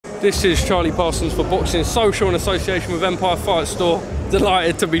This is Charlie Parsons for Boxing Social in association with Empire Fight Store.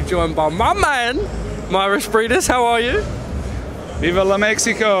 Delighted to be joined by my man, Mairis Briedis. How are you? Viva la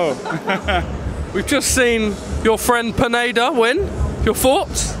Mexico! We've just seen your friend Pineda win. Your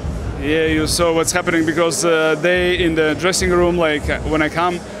thoughts? Yeah, you saw what's happening because they in the dressing room, like when I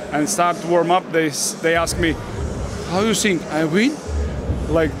come and start to warm up, they ask me, "How you think I win?"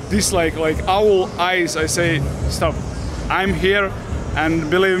 Like this, like owl eyes. I say, "Stop! I'm here, and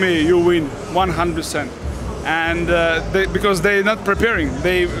believe me, you win 100%." And because they're not preparing,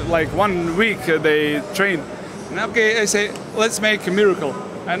 they like 1 week they train. And okay, I say, let's make a miracle,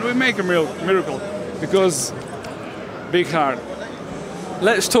 and we make a miracle because big heart.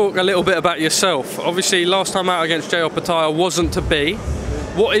 Let's talk a little bit about yourself. Obviously, last time out against Jay Opetaia wasn't to be.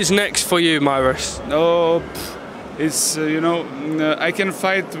 What is next for you, Mairis? Oh, it's you know, I can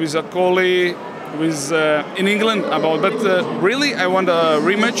fight with a collie with in England but really I want a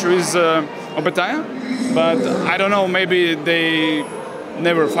rematch with Opetaia, but I don't know, maybe they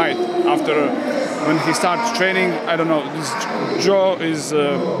never fight after when he starts training. I don't know, this jaw is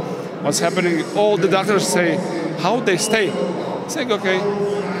what's happening. All the doctors say how they stay. It's like, okay,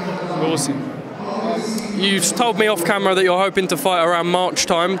 we'll see. You've told me off camera that you're hoping to fight around March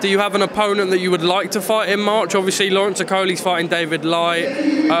time. Do you have an opponent that you would like to fight in March? Obviously, Lawrence Okoli's fighting David Light.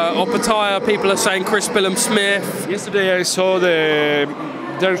 Opetaia, people are saying Chris Billum-Smith. Yesterday I saw the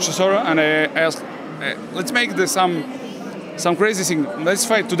Derek Chisora and I asked, let's make some crazy thing. Let's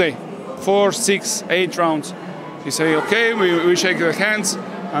fight today. 4, 6, 8 rounds. He say, okay, we shake the hands,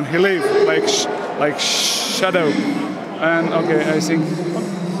 and he leave like shadow. And okay, I think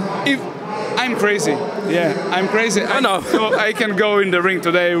if I'm crazy, yeah, I'm crazy. I know. I can go in the ring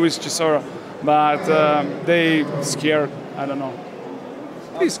today with Chisora, but they scared. I don't know.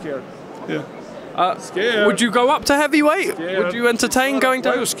 He's scared. Yeah. Scared. Would you go up to heavyweight? Scared. Would you entertain going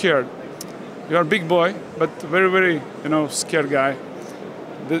Why to? are you scared? You are a big boy, but very, very, scared guy.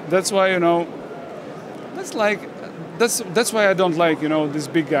 That's why, that's why I don't like, these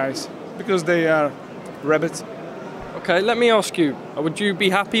big guys, because they are rabbits. Okay, let me ask you, would you be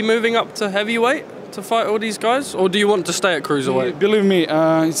happy moving up to heavyweight to fight all these guys, or do you want to stay at cruiserweight? Believe me,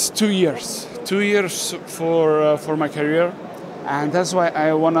 it's 2 years. 2 years for my career, and that's why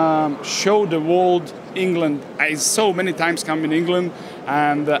I want to show the world England. I so many times come in England,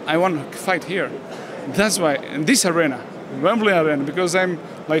 and I want to fight here. That's why in this arena, Wembley Arena, because I'm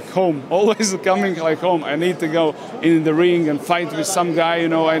like home, always coming like home. I need to go in the ring and fight with some guy,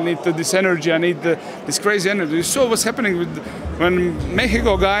 I need this energy, I need this crazy energy. You saw what's happening when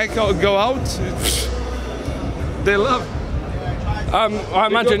Mexico guy go out, they love. I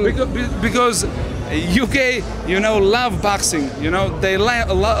imagine... Because UK, love boxing, they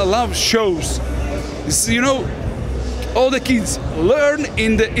love shows. It's, all the kids learn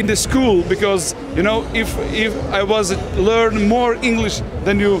in the school, because if I was learn more English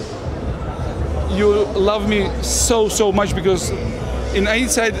than you love me so much, because in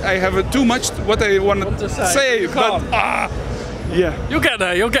inside I have too much what I want to say, but yeah. You'll get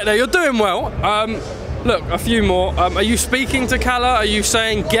there, you're doing well. Look, a few more. Are you speaking to Kala? Are you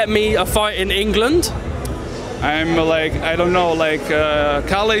saying get me a fight in England? I'm like, I don't know, like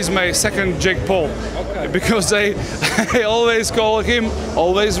Kala is my second Jake Paul. Okay. Because I always call him,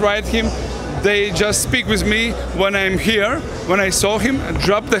 always write him. They just speak with me when I'm here, when I saw him,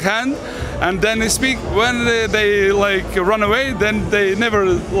 drop the hand, and then they speak. When they like run away, then they never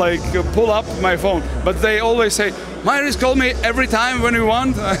like pull up my phone. But they always say, Mairis, call me every time when you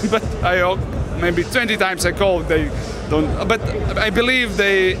want. But maybe 20 times I call, they don't. But I believe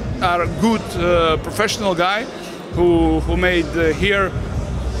they are a good professional guy who made here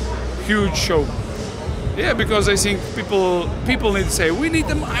huge show. Yeah, because I think people need to say, we need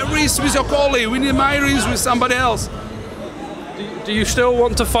the Mairis with Okoli, we need Mairis with somebody else. Do you still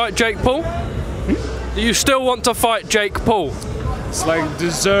want to fight Jake Paul? Do you still want to fight Jake Paul? It's like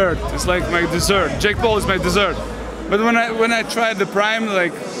dessert. It's like my dessert. Jake Paul is my dessert. But when I tried the prime,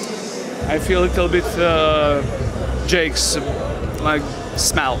 like I feel a little bit Jake's like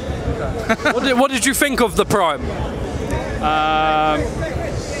smell. Okay. What did you think of the prime?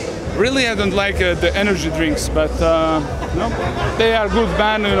 Really, I don't like the energy drinks, but they are good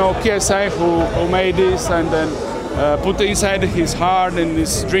man. KSI who made this and then put inside his heart in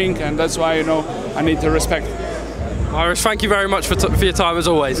this drink, and that's why I need to respect. Mairis, thank you very much for your time as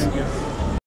always. Thank you.